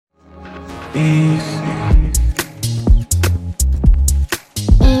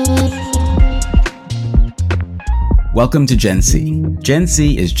Welcome to Gen C. Gen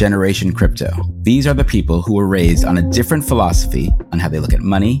C is Generation Crypto. These are the people who were raised on a different philosophy on how they look at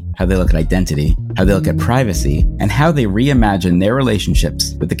money, how they look at identity, how they look at privacy, and how they reimagine their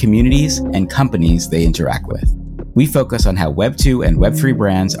relationships with the communities and companies they interact with. We focus on how Web2 and Web3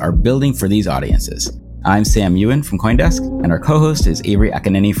 brands are building for these audiences. I'm Sam Ewan from CoinDesk's, and our co-host is Avery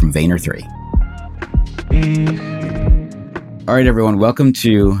Akineni from Vayner3. All right, everyone, welcome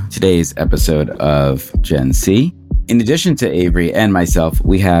to today's episode of Gen C. In addition to Avery and myself,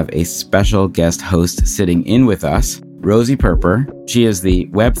 we have a special guest host sitting in with us, Rosie Perper. She is the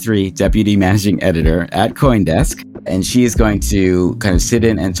Web3 Deputy Managing Editor at CoinDesk's, and she is going to kind of sit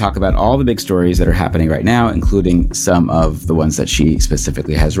in and talk about all the big stories that are happening right now, including some of the ones that she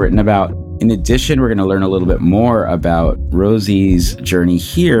specifically has written about. In addition, we're going to learn a little bit more about Rosie's journey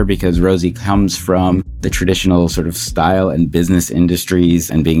here, because Rosie comes from the traditional sort of style and business industries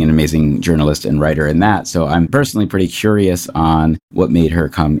and being an amazing journalist and writer in that. So I'm personally pretty curious on what made her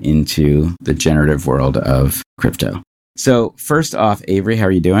come into the generative world of crypto. So first off, Avery, how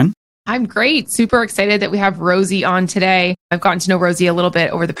are you doing? I'm great. Super excited that we have Rosie on today. I've gotten to know Rosie a little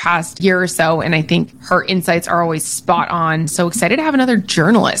bit over the past year or so, and I think her insights are always spot on. So excited to have another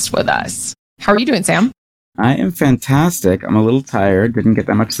journalist with us. How are you doing, Sam? I am fantastic. I'm a little tired. Didn't get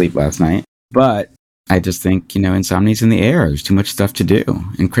that much sleep last night, but I just think, insomnia's in the air. There's too much stuff to do,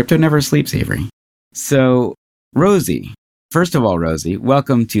 and crypto never sleeps, Avery. So, Rosie, first of all, Rosie,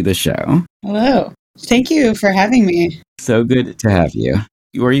 welcome to the show. Hello. Thank you for having me. So good to have you.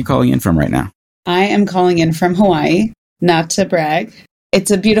 Where are you calling in from right now? I am calling in from Hawaii, not to brag. It's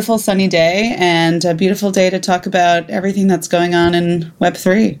a beautiful sunny day and a beautiful day to talk about everything that's going on in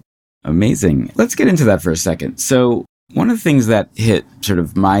Web3. Amazing. Let's get into that for a second. So one of the things that hit sort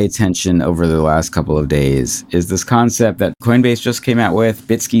of my attention over the last couple of days is this concept that Coinbase just came out with,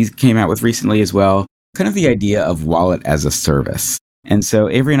 Bitsky came out with recently as well, kind of the idea of wallet as a service. And so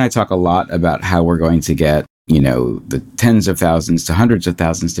Avery and I talk a lot about how we're going to get the tens of thousands to hundreds of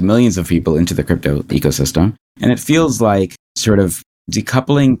thousands to millions of people into the crypto ecosystem. And it feels like sort of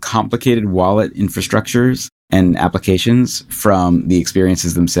decoupling complicated wallet infrastructures and applications from the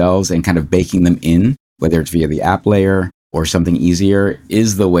experiences themselves and kind of baking them in, whether it's via the app layer or something easier,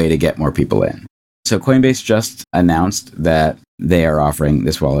 is the way to get more people in. So Coinbase just announced that they are offering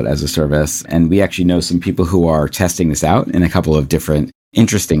this wallet as a service. And we actually know some people who are testing this out in a couple of different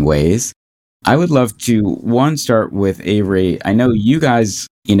interesting ways. I would love to, start with Avery. I know you guys,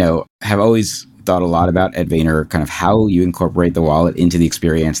 have always thought a lot about at Vayner, kind of how you incorporate the wallet into the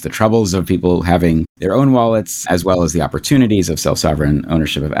experience, the troubles of people having their own wallets, as well as the opportunities of self-sovereign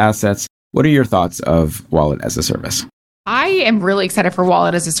ownership of assets. What are your thoughts of wallet as a service? I am really excited for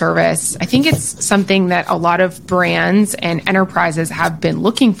wallet as a service. I think it's something that a lot of brands and enterprises have been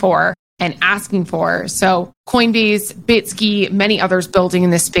looking for and asking for. So Coinbase, Bitsky, many others building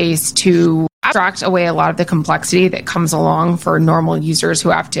in this space to abstract away a lot of the complexity that comes along for normal users who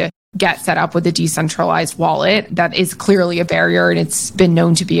have to get set up with a decentralized wallet. That is clearly a barrier, and it's been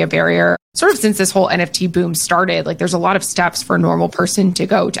known to be a barrier sort of since this whole NFT boom started. Like, there's a lot of steps for a normal person to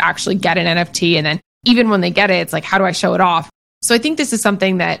go to actually get an NFT. And then even when they get it, it's like, how do I show it off? So I think this is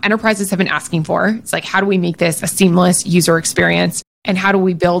something that enterprises have been asking for. It's like, how do we make this a seamless user experience? And how do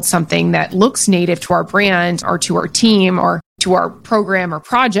we build something that looks native to our brand or to our team or to our program or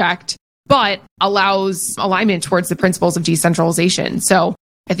project, but allows alignment towards the principles of decentralization? So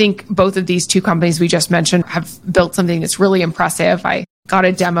I think both of these two companies we just mentioned have built something that's really impressive. I got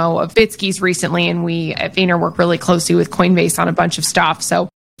a demo of Bitsky's recently, and we at Vayner work really closely with Coinbase on a bunch of stuff. So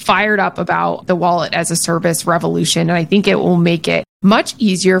fired up about the wallet as a service revolution. And I think it will make it much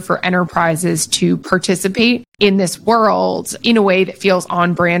easier for enterprises to participate in this world in a way that feels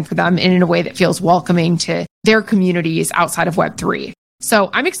on brand for them and in a way that feels welcoming to their communities outside of Web3.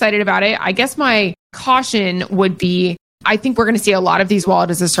 So I'm excited about it. I guess my caution would be, I think we're going to see a lot of these wallet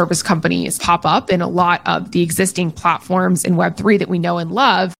as a service companies pop up, and a lot of the existing platforms in Web3 that we know and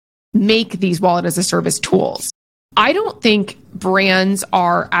love make these wallet as a service tools. I don't think brands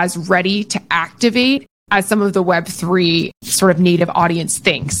are as ready to activate as some of the Web3 sort of native audience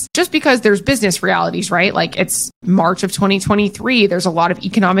thinks, just because there's business realities, right? Like, it's March of 2023. There's a lot of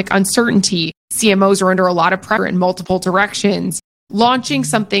economic uncertainty. CMOs are under a lot of pressure in multiple directions. Launching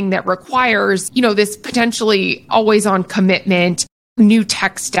something that requires, this potentially always on commitment, new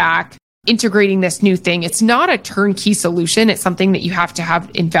tech stack, integrating this new thing. It's not a turnkey solution. It's something that you have to have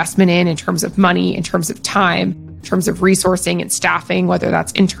investment in terms of money, in terms of time, in terms of resourcing and staffing, whether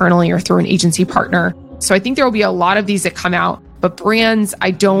that's internally or through an agency partner. So I think there will be a lot of these that come out But brands,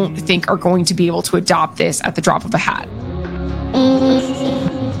 I don't think, are going to be able to adopt this at the drop of a hat.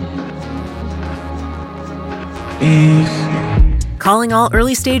 Calling all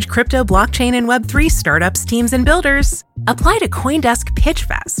early-stage crypto, blockchain, and Web3 startups, teams, and builders. Apply to CoinDesk Pitch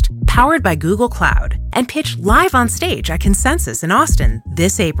Fest, powered by Google Cloud, and pitch live on stage at Consensus in Austin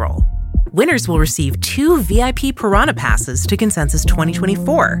this April. Winners will receive 2 VIP Piranha Passes to Consensus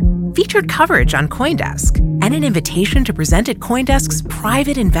 2024, featured coverage on CoinDesk, and an invitation to present at CoinDesk's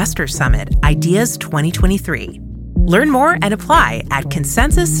Private Investor Summit, Ideas 2023. Learn more and apply at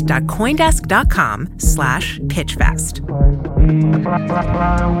consensus.coindesk.com/pitchfest.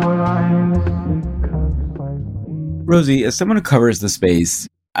 Rosie, as someone who covers the space,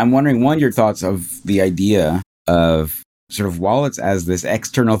 I'm wondering, one, your thoughts of the idea of sort of wallets as this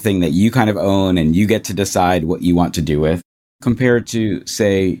external thing that you kind of own and you get to decide what you want to do with, compared to,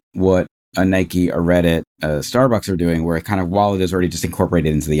 say, what a Nike, a Reddit, a Starbucks are doing, where a kind of wallet is already just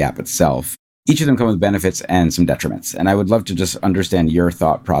incorporated into the app itself. Each of them come with benefits and some detriments. And I would love to just understand your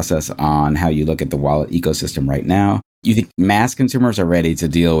thought process on how you look at the wallet ecosystem right now. You think mass consumers are ready to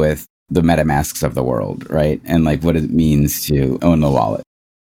deal with the MetaMasks of the world, right? And like what it means to own the wallet.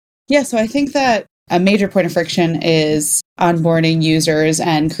 Yeah, so I think that a major point of friction is onboarding users,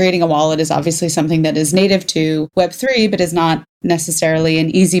 and creating a wallet is obviously something that is native to Web3, but is not necessarily an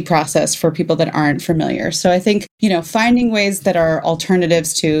easy process for people that aren't familiar. So I think, finding ways that are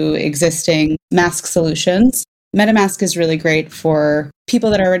alternatives to existing mask solutions. MetaMask is really great for people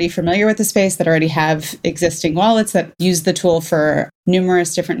that are already familiar with the space, that already have existing wallets that use the tool for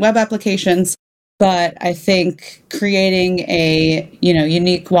numerous different web applications. But I think creating a,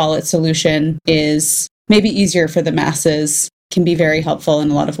 unique wallet solution is maybe easier for the masses, can be very helpful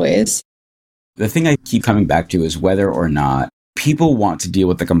in a lot of ways. The thing I keep coming back to is whether or not people want to deal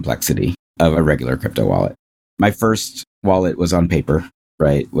with the complexity of a regular crypto wallet. My first wallet was on Perper,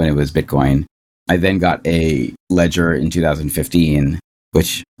 right, when it was Bitcoin. I then got a ledger in 2015,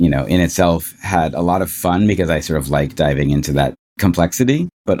 which, in itself had a lot of fun because I sort of like diving into that complexity,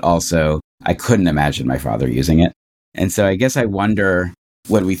 but also I couldn't imagine my father using it. And so I guess I wonder,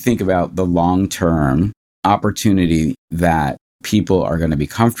 when we think about the long-term opportunity that people are going to be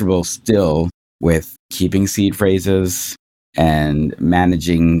comfortable still with keeping seed phrases and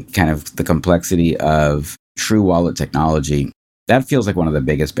managing kind of the complexity of true wallet technology, that feels like one of the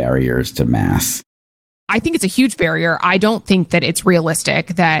biggest barriers to mass. I think it's a huge barrier. I don't think that it's realistic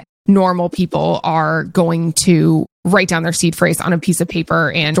that normal people are going to write down their seed phrase on a piece of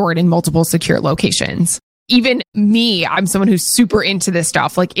paper and store it in multiple secure locations. Even me, I'm someone who's super into this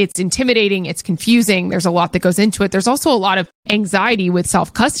stuff. Like, it's intimidating, it's confusing. There's a lot that goes into it. There's also a lot of anxiety with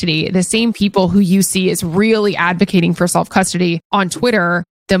self-custody. The same people who you see is really advocating for self-custody on Twitter,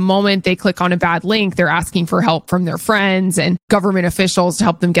 the moment they click on a bad link, they're asking for help from their friends and government officials to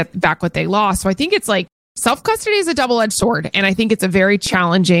help them get back what they lost. So I think it's like, self-custody is a double-edged sword. And I think it's a very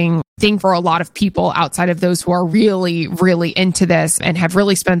challenging thing for a lot of people outside of those who are really, really into this and have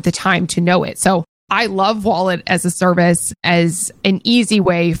really spent the time to know it. So I love wallet as a service as an easy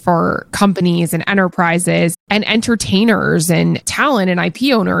way for companies and enterprises and entertainers and talent and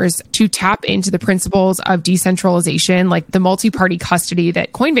IP owners to tap into the principles of decentralization, like the multi-party custody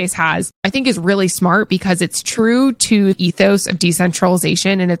that Coinbase has. I think is really smart because it's true to the ethos of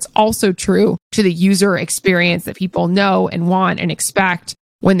decentralization, and it's also true to the user experience that people know and want and expect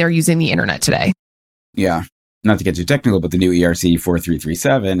when they're using the internet today. Yeah. Not to get too technical, but the new ERC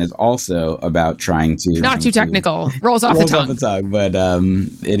 4337 is also about trying to... Not too technical. Rolls off the tongue. But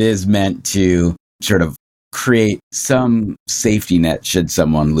it is meant to sort of create some safety net should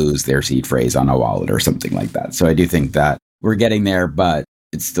someone lose their seed phrase on a wallet or something like that. So I do think that we're getting there, but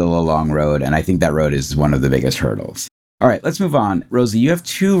it's still a long road. And I think that road is one of the biggest hurdles. All right, let's move on. Rosie, you have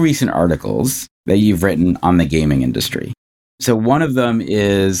 2 recent articles that you've written on the gaming industry. So one of them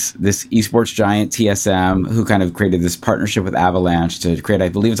is this esports giant TSM, who kind of created this partnership with Avalanche to create, I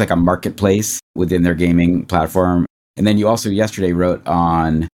believe it's like a marketplace within their gaming platform. And then you also yesterday wrote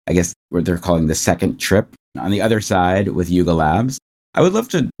on, I guess, what they're calling the second trip on the other side with Yuga Labs. I would love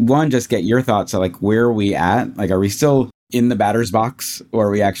to, one, just get your thoughts on like, where are we at? Like, are we still in the batter's box, or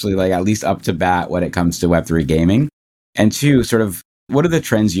are we actually like at least up to bat when it comes to Web3 gaming? And 2, sort of, what are the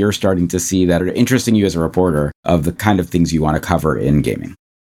trends you're starting to see that are interesting you as a reporter of the kind of things you want to cover in gaming?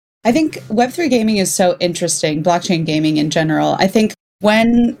 I think Web3 gaming is so interesting, blockchain gaming in general. I think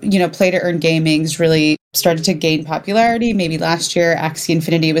when, play to earn gaming's really started to gain popularity, maybe last year, Axie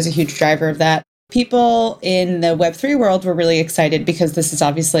Infinity was a huge driver of that. People in the Web3 world were really excited because this is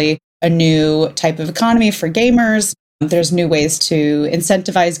obviously a new type of economy for gamers. There's new ways to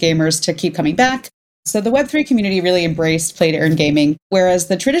incentivize gamers to keep coming back. So the Web3 community really embraced play-to-earn gaming, whereas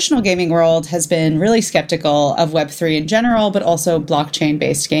the traditional gaming world has been really skeptical of Web3 in general, but also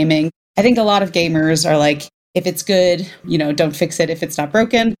blockchain-based gaming. I think a lot of gamers are like, if it's good, don't fix it if it's not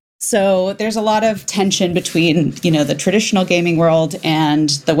broken. So there's a lot of tension between, the traditional gaming world and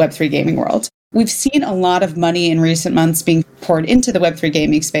the Web3 gaming world. We've seen a lot of money in recent months being poured into the Web3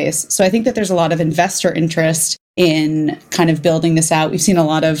 gaming space. So I think that there's a lot of investor interest in kind of building this out. We've seen a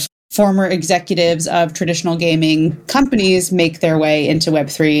lot of former executives of traditional gaming companies make their way into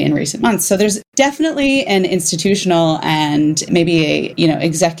Web3 in recent months. So there's definitely an institutional and maybe a,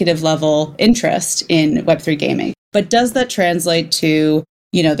 executive level interest in Web3 gaming. But does that translate to,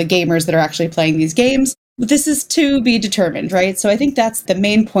 the gamers that are actually playing these games? This is to be determined, right? So I think that's the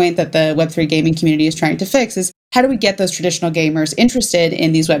main point that the Web3 gaming community is trying to fix is how do we get those traditional gamers interested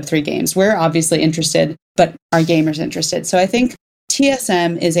in these Web3 games? We're obviously interested, but are gamers interested? So I think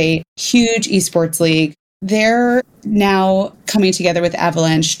TSM is a huge esports league. They're now coming together with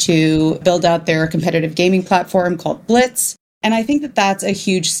Avalanche to build out their competitive gaming platform called Blitz. And I think that that's a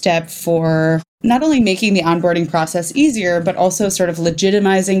huge step for not only making the onboarding process easier, but also sort of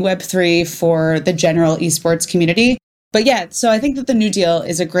legitimizing Web3 for the general esports community. But yeah, so I think that the new deal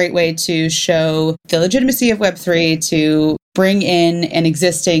is a great way to show the legitimacy of Web3, to bring in an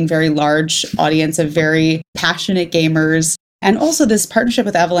existing very large audience of very passionate gamers. And also this partnership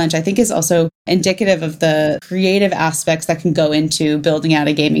with Avalanche, I think, is also indicative of the creative aspects that can go into building out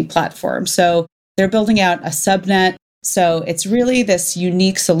a gaming platform. So they're building out a subnet. So it's really this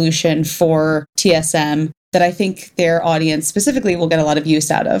unique solution for TSM that I think their audience specifically will get a lot of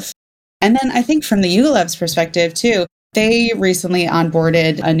use out of. And then I think from the Yuga Labs perspective too, they recently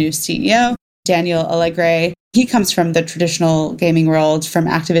onboarded a new CEO, Daniel Allegre. He comes from the traditional gaming world, from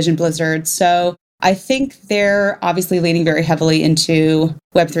Activision Blizzard. So I think they're obviously leaning very heavily into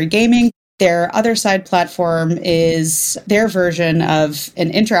Web3 gaming. Their other side platform is their version of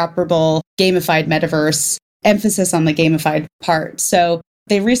an interoperable gamified metaverse, emphasis on the gamified part. So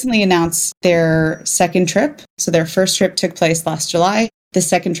they recently announced their second trip. So their first trip took place last July. The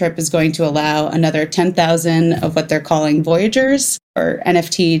second trip is going to allow another 10,000 of what they're calling Voyagers, or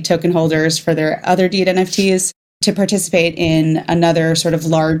NFT token holders for their other deed NFTs, to participate in another sort of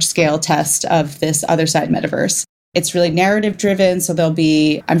large-scale test of this other side metaverse. It's really narrative-driven, so there'll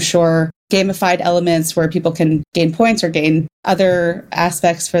be, I'm sure, gamified elements where people can gain points or gain other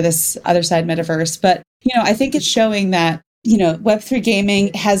aspects for this other side metaverse. But, I think it's showing that, Web3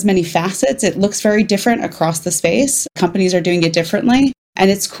 gaming has many facets. It looks very different across the space. Companies are doing it differently. And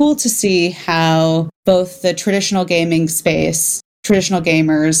it's cool to see how both the traditional gaming space, traditional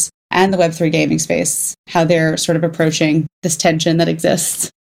gamers, and the Web3 gaming space, how they're sort of approaching this tension that exists.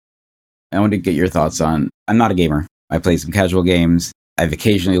 I want to get your thoughts on, I'm not a gamer. I play some casual games. I've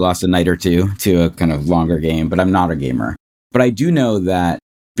occasionally lost a night or two to a kind of longer game, but I'm not a gamer. But I do know that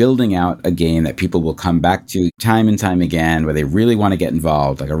building out a game that people will come back to time and time again, where they really want to get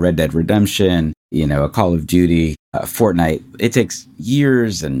involved, like a Red Dead Redemption, a Call of Duty, a Fortnite, it takes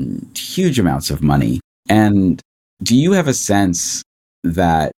years and huge amounts of money. And do you have a sense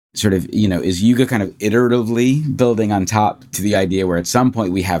that sort of, is Yuga kind of iteratively building on top to the idea where at some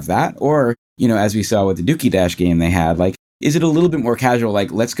point we have that? Or, as we saw with the Dookie Dash game they had, like, is it a little bit more casual?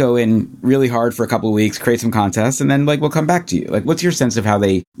 Like, let's go in really hard for a couple of weeks, create some contests, and then we'll come back to you. Like, what's your sense of how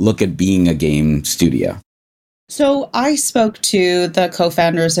they look at being a game studio? So I spoke to the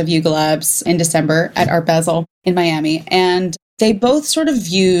co-founders of Yuga Labs in December at Art Basel in Miami, and they both sort of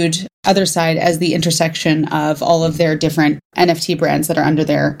viewed Other Side as the intersection of all of their different NFT brands that are under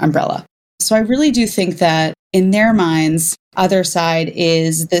their umbrella. So I really do think that in their minds, Other Side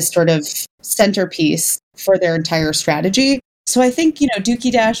is this sort of centerpiece for their entire strategy. So I think,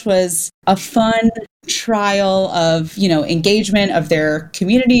 Dookie Dash was a fun trial of, engagement of their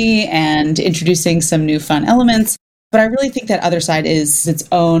community and introducing some new fun elements. But I really think that Other Side is its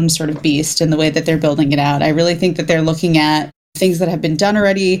own sort of beast in the way that they're building it out. I really think that they're looking at things that have been done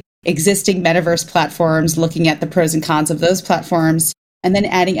already, existing metaverse platforms, looking at the pros and cons of those platforms, and then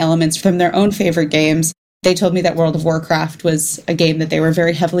adding elements from their own favorite games. They told me that World of Warcraft was a game that they were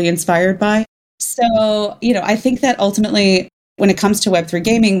very heavily inspired by. So, I think that ultimately, when it comes to Web3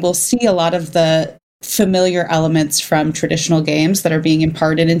 gaming, we'll see a lot of the familiar elements from traditional games that are being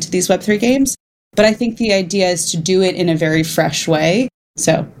imparted into these Web3 games. But I think the idea is to do it in a very fresh way.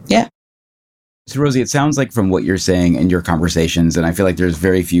 So, yeah. So, Rosie, it sounds like from what you're saying in your conversations, and I feel like there's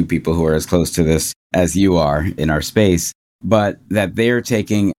very few people who are as close to this as you are in our space, but that they're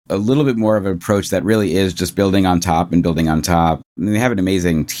taking a little bit more of an approach that really is just building on top and building on top. I mean, they have an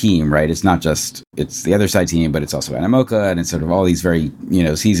amazing team, right? It's not just, it's the Other Side team, but it's also Animoca, and it's sort of all these very,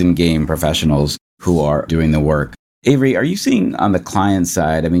 seasoned game professionals who are doing the work. Avery, are you seeing on the client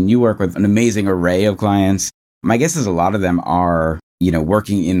side, I mean, you work with an amazing array of clients. My guess is a lot of them are,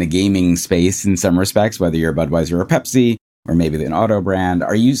 working in the gaming space in some respects, whether you're Budweiser or Pepsi, or maybe an auto brand.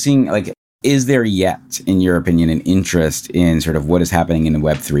 Are you seeing, is there yet, in your opinion, an interest in sort of what is happening in the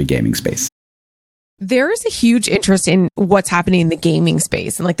Web3 gaming space? There is a huge interest in what's happening in the gaming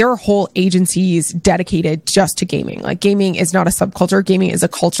space. And there are whole agencies dedicated just to gaming. Gaming is not a subculture. Gaming is a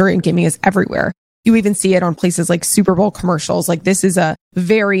culture and gaming is everywhere. You even see it on places like Super Bowl commercials. This is a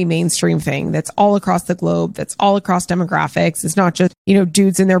very mainstream thing that's all across the globe, that's all across demographics. It's not just,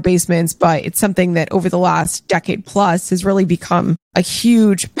 dudes in their basements, but it's something that over the last decade plus has really become a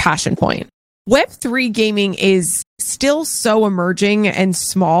huge passion point. Web3 gaming is still so emerging and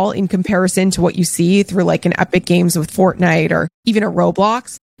small in comparison to what you see through an Epic Games with Fortnite or even a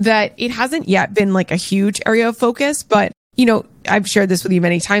Roblox, that it hasn't yet been a huge area of focus. But I've shared this with you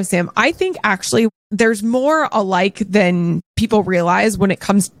many times, Sam. I think actually there's more alike than people realize when it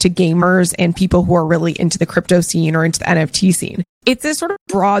comes to gamers and people who are really into the crypto scene or into the NFT scene. It's a sort of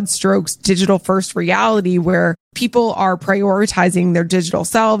broad strokes digital first reality where people are prioritizing their digital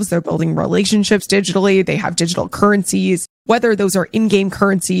selves. They're building relationships digitally. They have digital currencies, whether those are in-game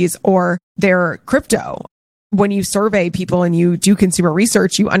currencies or they're crypto. When you survey people and you do consumer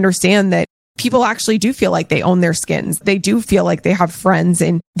research, you understand that people actually do feel like they own their skins. They do feel like they have friends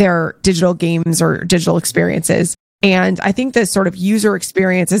in their digital games or digital experiences. And I think the sort of user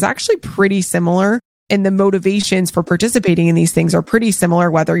experience is actually pretty similar. And the motivations for participating in these things are pretty similar,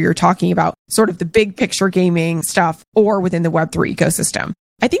 whether you're talking about sort of the big picture gaming stuff or within the Web3 ecosystem.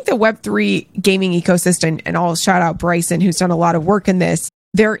 I think the Web3 gaming ecosystem, and I'll shout out Bryson, who's done a lot of work in this,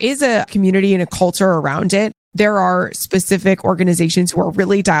 there is a community and a culture around it. There are specific organizations who are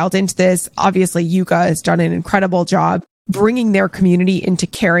really dialed into this. Obviously, Yuga has done an incredible job bringing their community into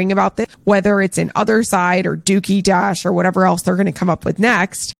caring about this, whether it's in Other Side or Dookie Dash or whatever else they're going to come up with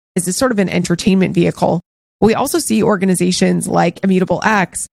next. Is this sort of an entertainment vehicle? We also see organizations like Immutable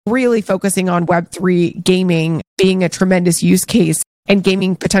X really focusing on Web3 gaming being a tremendous use case and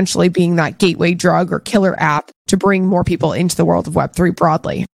gaming potentially being that gateway drug or killer app to bring more people into the world of Web3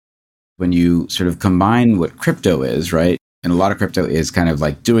 broadly. When you sort of combine what crypto is, right? And a lot of crypto is kind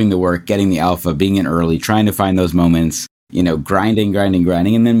of doing the work, getting the alpha, being in early, trying to find those moments, grinding,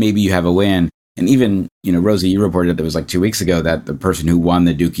 and then maybe you have a win. And even, Rosie, you reported that it was 2 weeks ago that the person who won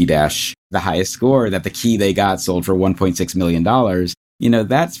the Dookie Dash, the highest score, that the key they got sold for $1.6 million.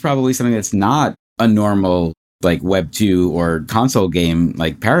 That's probably something that's not a normal Web 2 or console game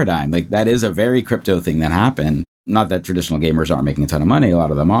paradigm. That is a very crypto thing that happened. Not that traditional gamers aren't making a ton of money, a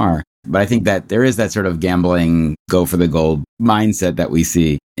lot of them are. But I think that there is that sort of gambling, go for the gold mindset that we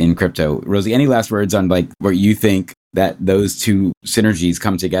see in crypto. Rosie, any last words on where you think that those two synergies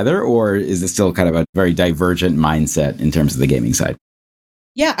come together, or is this still kind of a very divergent mindset in terms of the gaming side?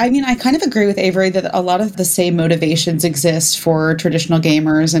 Yeah, I mean, I kind of agree with Avery that a lot of the same motivations exist for traditional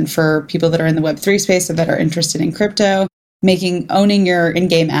gamers and for people that are in the Web3 space and that are interested in crypto. Owning your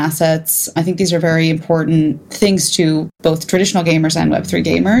in-game assets. I think these are very important things to both traditional gamers and Web3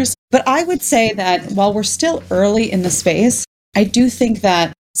 gamers. But I would say that while we're still early in the space, I do think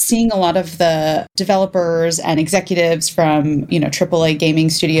that seeing a lot of the developers and executives from, AAA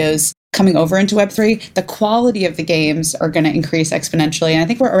gaming studios coming over into Web3, the quality of the games are going to increase exponentially. And I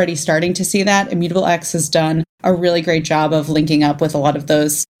think we're already starting to see that. Immutable X has done a really great job of linking up with a lot of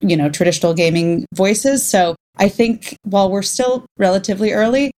those, traditional gaming voices. So I think while we're still relatively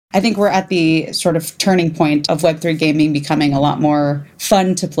early, I think we're at the sort of turning point of Web3 gaming becoming a lot more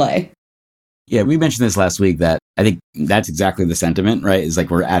fun to play. Yeah, we mentioned this last week that I think that's exactly the sentiment, right? Is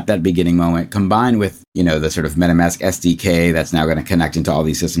we're at that beginning moment combined with, the sort of MetaMask SDK that's now going to connect into all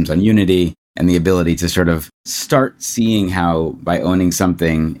these systems on Unity and the ability to sort of start seeing how by owning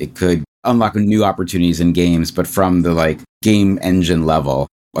something, it could unlock new opportunities in games, but from the game engine level.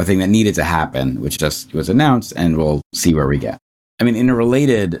 I think that needed to happen, which just was announced, and we'll see where we get. I mean, in a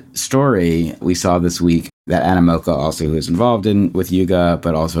related story, we saw this week that Animoca, also who is involved with Yuga,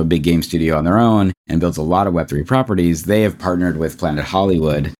 but also a big game studio on their own and builds a lot of Web3 properties, they have partnered with Planet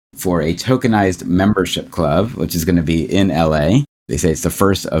Hollywood for a tokenized membership club, which is going to be in LA. They say it's the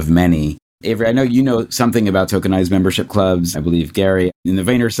first of many. Avery, I know you know something about tokenized membership clubs. I believe Gary, in the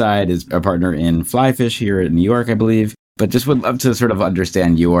Vayner side, is a partner in Flyfish here in New York, I believe. But just would love to sort of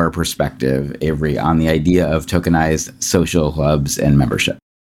understand your perspective, Avery, on the idea of tokenized social clubs and membership.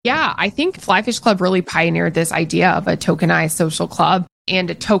 Yeah, I think Flyfish Club really pioneered this idea of a tokenized social club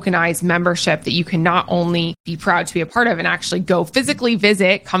and a tokenized membership that you can not only be proud to be a part of and actually go physically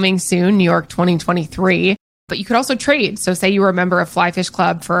visit, coming soon, New York 2023, but you could also trade. So say you were a member of Flyfish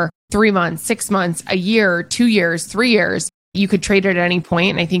Club for 3 months, 6 months, a year, 2 years, 3 years. You could trade it at any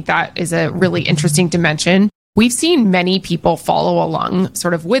point. And I think that is a really interesting dimension. We've seen many people follow along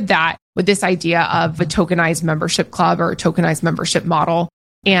sort of with that, with this idea of a tokenized membership club or a tokenized membership model.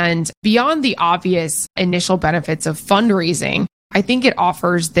 And beyond the obvious initial benefits of fundraising, I think it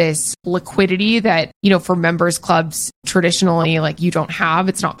offers this liquidity that, for members clubs traditionally, like you don't have.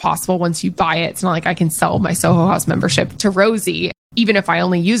 It's not possible once you buy it. It's not like I can sell my Soho House membership to Rosie, even if I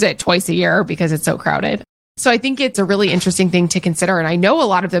only use it twice a year because it's so crowded. So I think it's a really interesting thing to consider. And I know a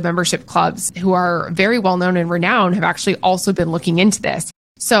lot of the membership clubs who are very well known and renowned have actually also been looking into this.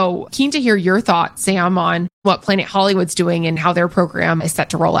 So keen to hear your thoughts, Sam, on what Planet Hollywood's doing and how their program is set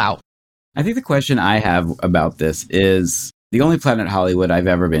to roll out. I think the question I have about this is the only Planet Hollywood I've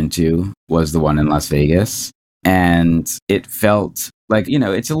ever been to was the one in Las Vegas. And it felt like,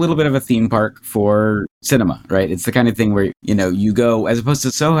 it's a little bit of a theme park for cinema, right? It's the kind of thing where, you go, as opposed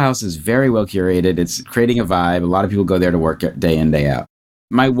to Soho House is very well curated. It's creating a vibe. A lot of people go there to work day in, day out.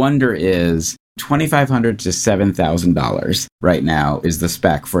 My wonder is $2,500 to $7,000 right now is the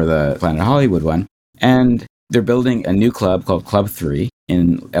spec for the Planet Hollywood one. And they're building a new club called Club 3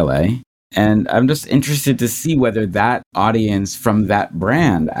 in LA. And I'm just interested to see whether that audience from that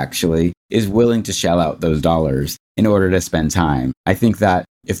brand actually is willing to shell out those dollars in order to spend time. I think that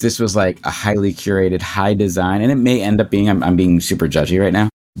if this was like a highly curated, high design, and it may end up being, I'm being super judgy right now,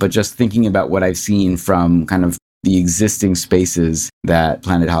 but just thinking about what I've seen from kind of the existing spaces that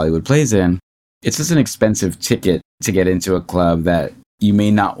Planet Hollywood plays in, it's just an expensive ticket to get into a club that you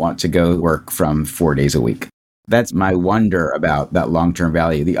may not want to go work from 4 days a week. That's my wonder about that long-term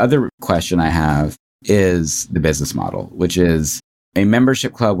value. The other question I have is the business model, which is a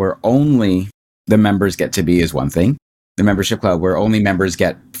membership club where only the members get to be is one thing. The membership club where only members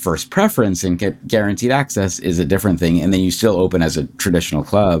get first preference and get guaranteed access is a different thing. And then you still open as a traditional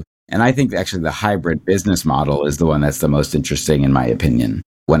club. And I think actually the hybrid business model is the one that's the most interesting, in my opinion,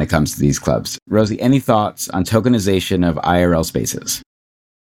 when it comes to these clubs. Rosie, any thoughts on tokenization of IRL spaces?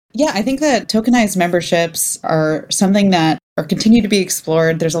 Yeah, I think that tokenized memberships are something that are continue to be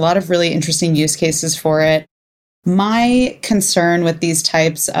explored. There's a lot of really interesting use cases for it. My concern with these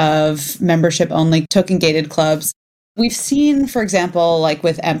types of membership-only token-gated clubs, we've seen, for example, like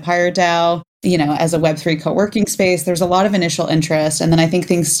with Empire DAO, as a Web3 co-working space, there's a lot of initial interest. And then I think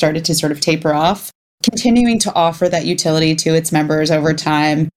things started to sort of taper off. Continuing to offer that utility to its members over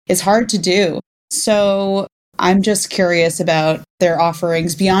time is hard to do. So I'm just curious about their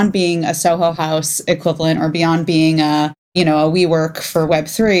offerings beyond being a Soho House equivalent or beyond being a WeWork for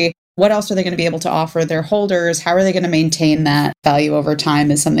Web3. What else are they going to be able to offer their holders? How are they going to maintain that value over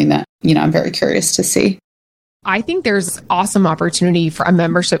time is something that, I'm very curious to see. I think there's awesome opportunity for a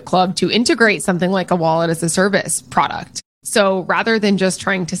membership club to integrate something like a wallet as a service product. So rather than just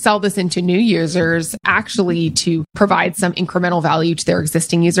trying to sell this into new users, actually to provide some incremental value to their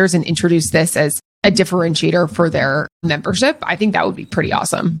existing users and introduce this as a differentiator for their membership, I think that would be pretty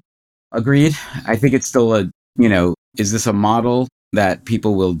awesome. Agreed. I think it's still is this a model that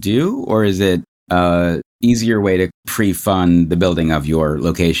people will do, or is it a easier way to pre-fund the building of your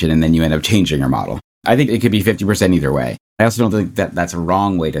location and then you end up changing your model? I think it could be 50% either way. I also don't think that that's a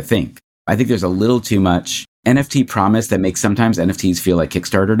wrong way to think. I think there's a little too much NFT promise that makes sometimes NFTs feel like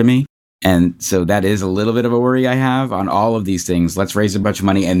Kickstarter to me. And so that is a little bit of a worry I have on all of these things. Let's raise a bunch of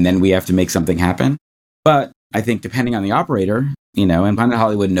money and then we have to make something happen. But I think depending on the operator, and Planet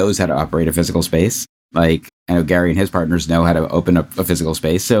Hollywood knows how to operate a physical space. Like, I know Gary and his partners know how to open up a physical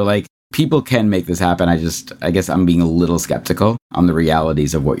space. So like people can make this happen. I guess I'm being a little skeptical on the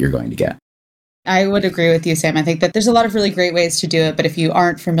realities of what you're going to get. I would agree with you, Sam. I think that there's a lot of really great ways to do it, but if you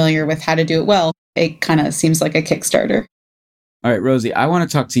aren't familiar with how to do it well, it kind of seems like a Kickstarter. All right, Rosie, I want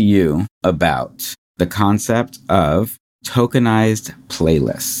to talk to you about the concept of tokenized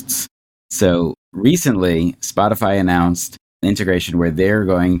playlists. So recently, Spotify announced an integration where they're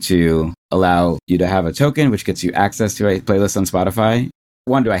going to allow you to have a token, which gets you access to a playlist on Spotify.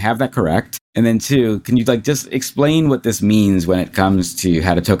 One, do I have that correct? And then two, can you just explain what this means when it comes to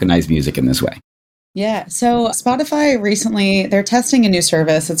how to tokenize music in this way? Yeah. So Spotify recently, they're testing a new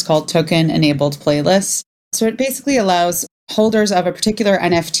service. It's called Token-Enabled Playlists. So it basically allows holders of a particular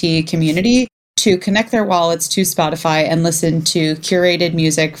NFT community to connect their wallets to Spotify and listen to curated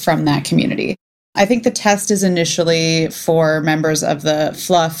music from that community. I think the test is initially for members of the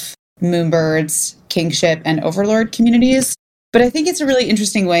Fluff, Moonbirds, Kingship, and Overlord communities. But I think it's a really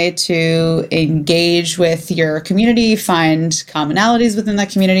interesting way to engage with your community, find commonalities within that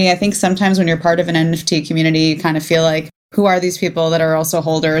community. I think sometimes when you're part of an NFT community, you kind of feel like, who are these people that are also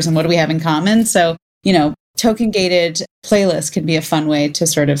holders and what do we have in common? So, token gated playlists can be a fun way to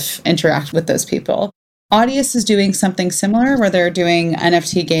sort of interact with those people. Audius is doing something similar where they're doing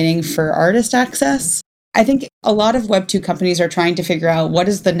NFT gating for artist access. I think a lot of Web2 companies are trying to figure out what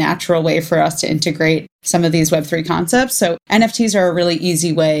is the natural way for us to integrate some of these Web3 concepts. So NFTs are a really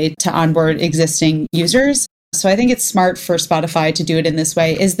easy way to onboard existing users. So I think it's smart for Spotify to do it in this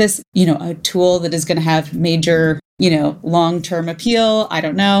way. Is this, a tool that is going to have major, long-term appeal? I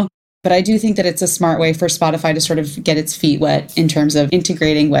don't know. But I do think that it's a smart way for Spotify to sort of get its feet wet in terms of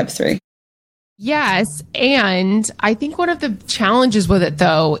integrating Web3. Yes. And I think one of the challenges with it,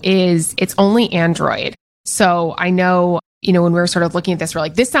 though, is it's only Android. So I know, when we were sort of looking at this, we're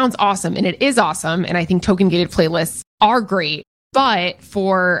like, this sounds awesome. And it is awesome. And I think token gated playlists are great. But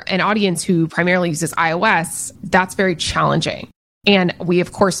for an audience who primarily uses iOS, that's very challenging. And we,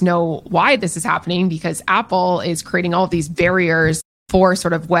 of course, know why this is happening because Apple is creating all of these barriers for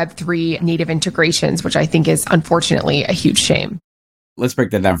sort of Web3 native integrations, which I think is unfortunately a huge shame. Let's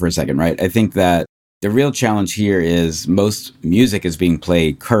break that down for a second, right? I think that the real challenge here is most music is being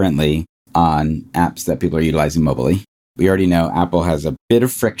played currently on apps that people are utilizing mobilely. We already know Apple has a bit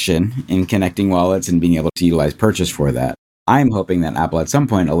of friction in connecting wallets and being able to utilize purchase for that. I'm hoping that Apple at some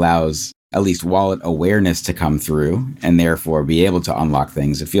point allows at least wallet awareness to come through and therefore be able to unlock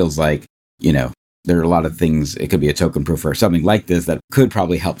things. It feels like, there are a lot of things, it could be a token proof or something like this that could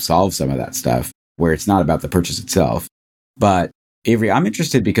probably help solve some of that stuff where it's not about the purchase itself. But Avery, I'm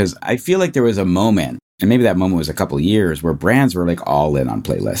interested because I feel like there was a moment, and maybe that moment was a couple of years, where brands were like all in on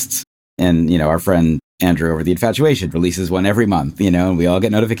playlists. And, our friend Andrew over The Infatuation releases one every month, and we all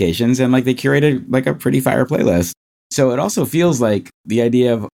get notifications and like they curated like a pretty fire playlist. So it also feels like the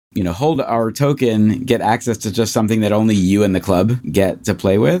idea of, hold our token, get access to just something that only you and the club get to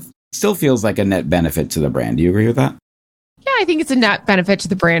play with, still feels like a net benefit to the brand. Do you agree with that? Yeah, I think it's a net benefit to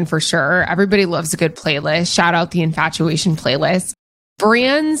the brand for sure. Everybody loves a good playlist. Shout out the Infatuation playlist.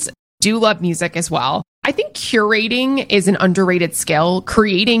 Brands do love music as well. I think curating is an underrated skill.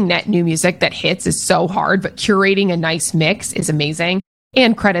 Creating net new music that hits is so hard, but curating a nice mix is amazing.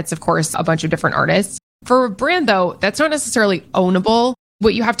 And credits, of course, a bunch of different artists. For a brand, though, that's not necessarily ownable.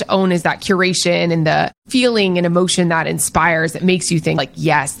 What you have to own is that curation and the feeling and emotion that inspires, that makes you think like,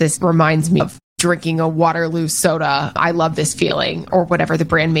 yes, this reminds me of drinking a Waterloo soda. I love this feeling, or whatever the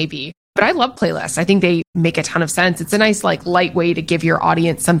brand may be. But I love playlists. I think they make a ton of sense. It's a nice, light way to give your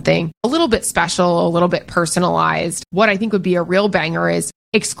audience something a little bit special, a little bit personalized. What I think would be a real banger is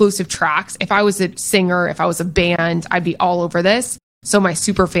exclusive tracks. If I was a singer, if I was a band, I'd be all over this. So my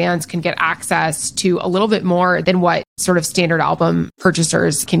super fans can get access to a little bit more than what sort of standard album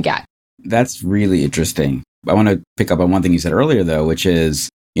purchasers can get. That's really interesting. I want to pick up on one thing you said earlier, though, which is,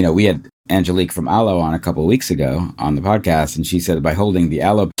 we had Angelique from Aloe on a couple of weeks ago on the podcast, and she said by holding the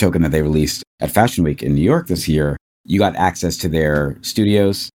Aloe token that they released at Fashion Week in New York this year, you got access to their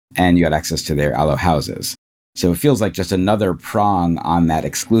studios and you got access to their Aloe houses. So it feels like just another prong on that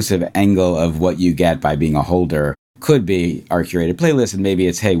exclusive angle of what you get by being a holder. Could be our curated playlist, and maybe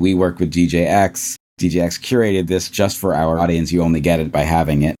it's, hey, we work with DJ X. DJ X curated this just for our audience. You only get it by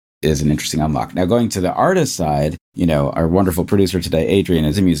having it. Is an interesting unlock. Now, going to the artist side, our wonderful producer today, Adrian,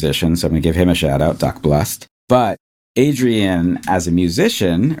 is a musician, so I'm going to give him a shout out, Doc Blessed. But Adrian, as a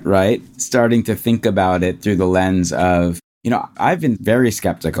musician, right, starting to think about it through the lens of, I've been very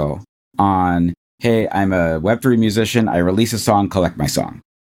skeptical on, hey, I'm a Web3 musician. I release a song, collect my song.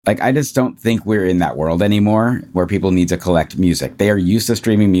 I just don't think we're in that world anymore where people need to collect music. They are used to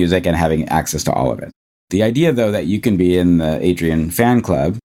streaming music and having access to all of it. The idea, though, that you can be in the Adrian fan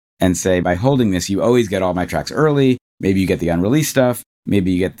club and say, by holding this, you always get all my tracks early. Maybe you get the unreleased stuff.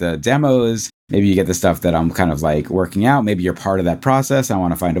 Maybe you get the demos. Maybe you get the stuff that I'm kind of working out. Maybe you're part of that process. I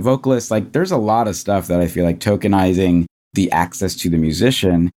want to find a vocalist. There's a lot of stuff that I feel like tokenizing the access to the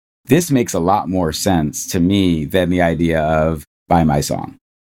musician. This makes a lot more sense to me than the idea of buy my song.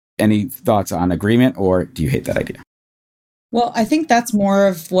 Any thoughts on agreement, or do you hate that idea? Well, I think that's more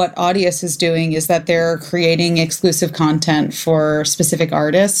of what Audius is doing, is that they're creating exclusive content for specific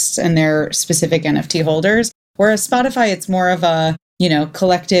artists and their specific NFT holders. Whereas Spotify, it's more of a,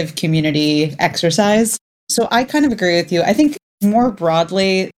 collective community exercise. So I kind of agree with you. I think more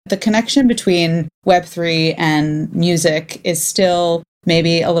broadly, the connection between Web3 and music is still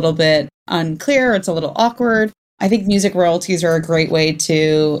maybe a little bit unclear. It's a little awkward. I think music royalties are a great way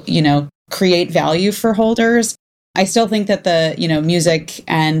to, create value for holders. I still think that the, music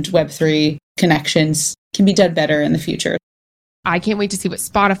and Web3 connections can be done better in the future. I can't wait to see what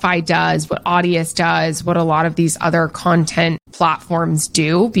Spotify does, what Audius does, what a lot of these other content platforms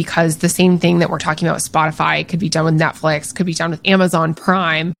do, because the same thing that we're talking about with Spotify could be done with Netflix, could be done with Amazon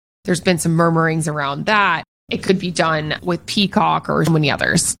Prime. There's been some murmurings around that. it could be done with Peacock or many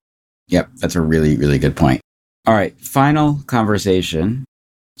others. Yep, that's a really, really good point. All right, final conversation.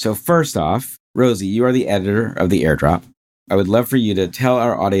 So first off, Rosie, you are the editor of the airdrop. I would love for you to tell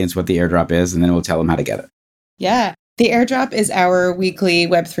our audience what the airdrop is, and then we'll tell them how to get it. Yeah, the airdrop is our weekly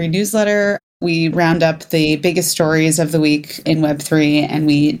Web3 newsletter. We round up the biggest stories of the week in Web3 and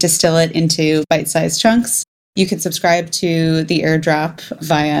we distill it into bite-sized chunks. You can subscribe to the airdrop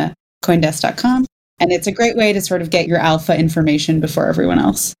via CoinDesk's.com. And it's a great way to sort of get your alpha information before everyone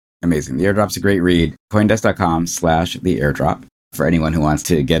else. Amazing. The airdrop's a great read. CoinDesk's.com/the airdrop for anyone who wants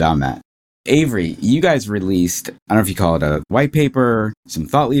to get on that. Avery, you guys released, I don't know if you call it a white paper, some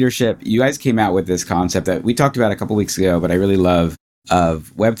thought leadership. You guys came out with this concept that we talked about a couple weeks ago, but I really love,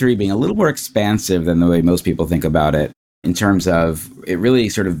 of Web3 being a little more expansive than the way most people think about it, in terms of it really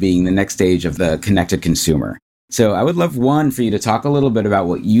sort of being the next stage of the connected consumer. So I would love, one, for you to talk a little bit about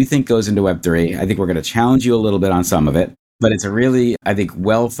what you think goes into Web3. I think we're going to challenge you a little bit on some of it, but it's a really, I think,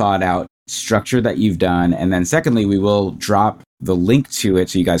 well thought out structure that you've done. And then secondly, we will drop the link to it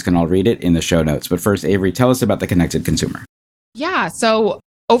so you guys can all read it in the show notes. But first, Avery, tell us about the connected consumer. Yeah. So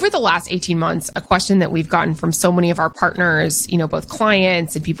over the last 18 months, a question that we've gotten from so many of our partners, both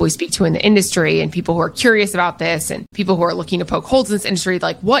clients and people we speak to in the industry and people who are curious about this and people who are looking to poke holes in this industry,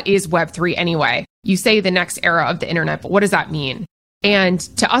 like, what is Web3 anyway? You say the next era of the internet, but what does that mean? And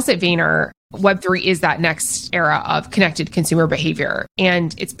to us at Vayner, Web3 is that next era of connected consumer behavior.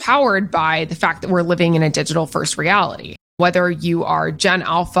 And it's powered by the fact that we're living in a digital first reality. Whether you are Gen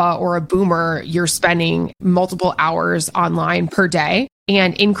Alpha or a boomer, you're spending multiple hours online per day.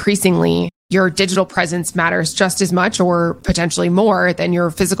 And increasingly, your digital presence matters just as much or potentially more than your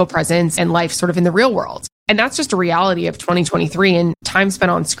physical presence and life sort of in the real world. And that's just a reality of 2023. And time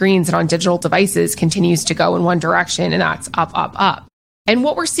spent on screens and on digital devices continues to go in one direction, and that's up, up, up. And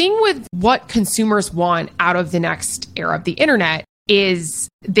what we're seeing with what consumers want out of the next era of the internet is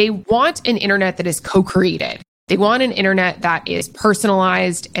they want an internet that is co-created. They want an internet that is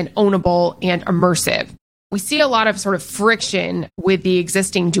personalized and ownable and immersive. We see a lot of sort of friction with the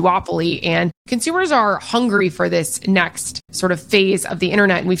existing duopoly, and consumers are hungry for this next sort of phase of the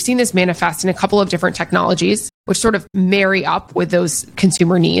internet. And we've seen this manifest in a couple of different technologies, which sort of marry up with those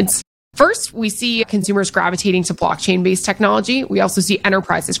consumer needs. First, we see consumers gravitating to blockchain-based technology. We also see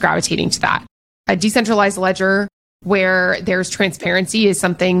enterprises gravitating to that. A decentralized ledger where there's transparency is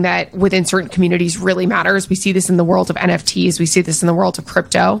something that within certain communities really matters. We see this in the world of NFTs. We see this in the world of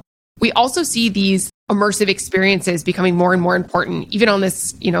crypto. We also see these immersive experiences becoming more and more important. Even on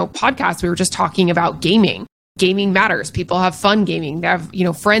this, podcast, we were just talking about gaming. Gaming matters. People have fun gaming. They have,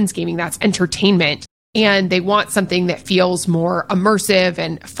 friends gaming. That's entertainment. And they want something that feels more immersive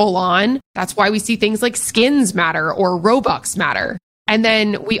and full on. That's why we see things like skins matter or Robux matter. And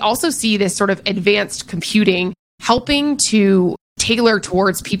then we also see this sort of advanced computing helping to tailor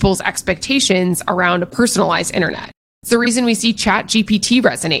towards people's expectations around a personalized internet. It's the reason we see ChatGPT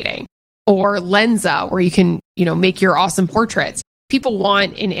resonating or Lensa, where you can, make your awesome portraits. People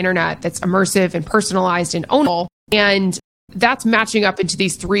want an internet that's immersive and personalized and ownable. And that's matching up into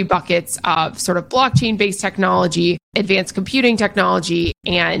these three buckets of sort of blockchain-based technology, advanced computing technology,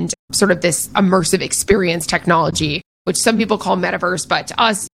 and sort of this immersive experience technology, which some people call metaverse, but to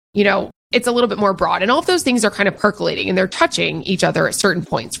us, it's a little bit more broad. And all of those things are kind of percolating and they're touching each other at certain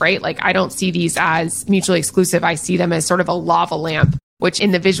points, right? Like, I don't see these as mutually exclusive. I see them as sort of a lava lamp, which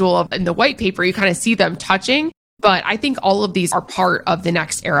in the visual in the white paper, you kind of see them touching. But I think all of these are part of the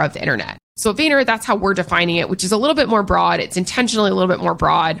next era of the internet. So at Vayner, that's how we're defining it, which is a little bit more broad. It's intentionally a little bit more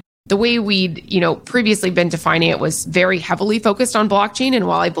broad. The way we'd, previously been defining it was very heavily focused on blockchain. And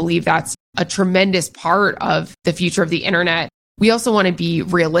while I believe that's a tremendous part of the future of the internet, we also want to be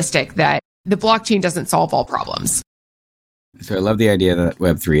realistic that the blockchain doesn't solve all problems. So I love the idea that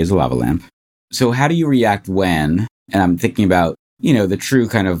Web3 is a lava lamp. So how do you react when, and I'm thinking about, the true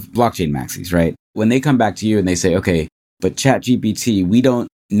kind of blockchain maxis, right? When they come back to you and they say, okay, but ChatGPT, we don't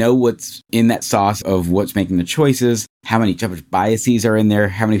know what's in that sauce of what's making the choices, how many biases are in there,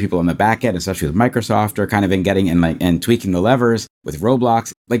 how many people on the back end, especially with Microsoft, are kind of in getting and tweaking the levers with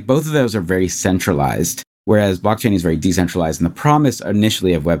Roblox. Like, both of those are very centralized, whereas blockchain is very decentralized. And the promise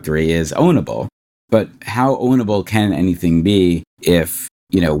initially of Web3 is ownable. But how ownable can anything be if,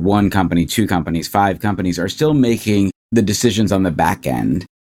 one company, two companies, five companies are still making the decisions on the back end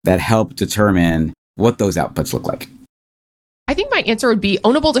that help determine what those outputs look like? I think my answer would be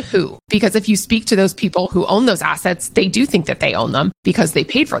ownable to who? Because if you speak to those people who own those assets, they do think that they own them because they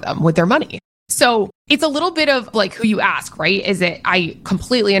paid for them with their money. So it's a little bit of like who you ask, right? I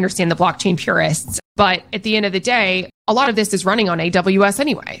completely understand the blockchain purists, but at the end of the day, a lot of this is running on AWS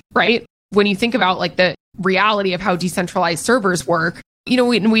anyway, right? when you think about like the reality of how decentralized servers work,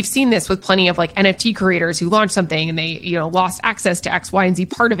 we've seen this with plenty of like NFT creators who launched something and they, lost access to X, Y, and Z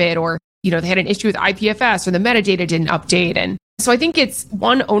part of it, or, they had an issue with IPFS or the metadata didn't update. And so I think it's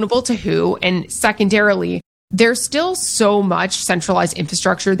one, ownable to who, and secondarily, there's still so much centralized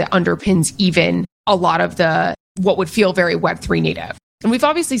infrastructure that underpins even a lot of what would feel very Web3 native. And we've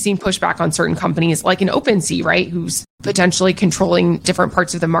obviously seen pushback on certain companies like an OpenSea, right? Who's potentially controlling different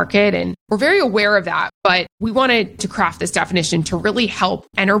parts of the market. And we're very aware of that. But we wanted to craft this definition to really help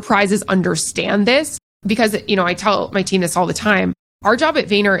enterprises understand this. Because, I tell my team this all the time. Our job at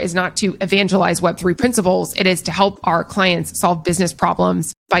Vayner is not to evangelize Web3 principles. It is to help our clients solve business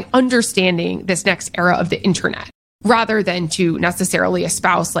problems by understanding this next era of the internet, rather than to necessarily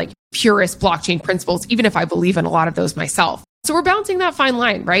espouse like purist blockchain principles, even if I believe in a lot of those myself. So we're balancing that fine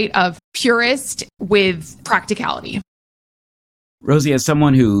line, right, of purist with practicality. Rosie, as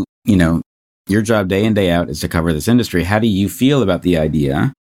someone who, your job day in, day out is to cover this industry, how do you feel about the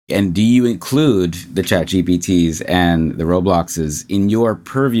idea? And do you include the ChatGPTs and the Robloxes in your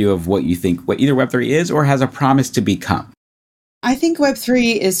purview of what you think, what either Web3 is or has a promise to become? I think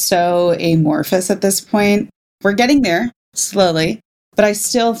Web3 is so amorphous at this point. We're getting there slowly. But I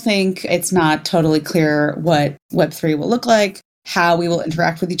still think it's not totally clear what Web3 will look like, how we will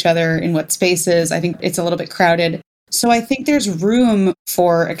interact with each other, in what spaces. I think it's a little bit crowded. So I think there's room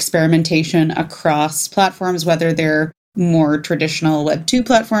for experimentation across platforms, whether they're more traditional Web2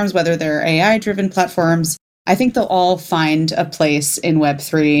 platforms, whether they're AI-driven platforms. I think they'll all find a place in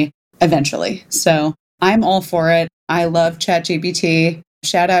Web3 eventually. So I'm all for it. I love ChatGPT.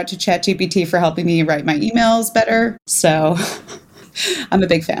 Shout out to ChatGPT for helping me write my emails better. So I'm a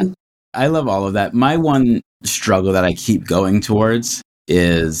big fan. I love all of that. My one struggle that I keep going towards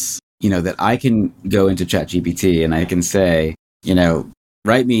is, that I can go into ChatGPT and I can say,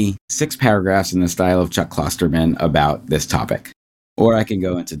 write me 6 paragraphs in the style of Chuck Klosterman about this topic. Or I can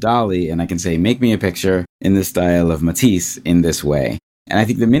go into DALL-E and I can say, make me a picture in the style of Matisse in this way. And I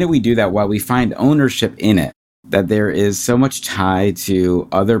think the minute we do that, while we find ownership in it, that there is so much tied to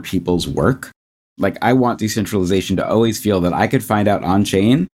other people's work. Like, I want decentralization to always feel that I could find out on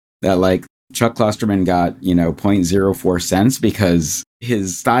chain that like Chuck Klosterman got, 0.04 cents because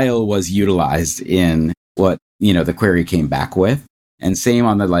his style was utilized in what, the query came back with. And same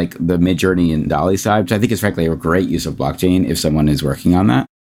on the Midjourney and DALL-E side, which I think is frankly a great use of blockchain if someone is working on that.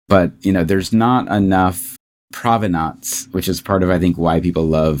 But, there's not enough provenance, which is part of, I think, why people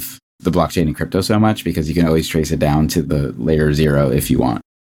love the blockchain and crypto so much, because you can always trace it down to the layer 0 if you want.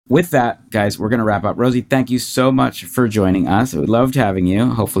 With that, guys, we're going to wrap up. Rosie, thank you so much for joining us. We loved having you.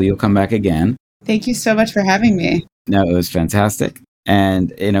 Hopefully you'll come back again. Thank you so much for having me. No, it was fantastic.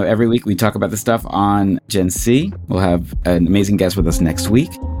 And, every week we talk about this stuff on Gen C. We'll have an amazing guest with us next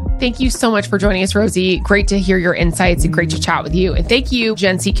week. Thank you so much for joining us, Rosie. Great to hear your insights and great to chat with you. And thank you,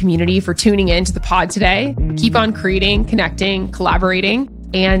 Gen C community, for tuning in to the pod today. Keep on creating, connecting, collaborating,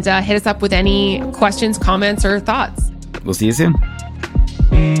 and hit us up with any questions, comments, or thoughts. We'll see you soon.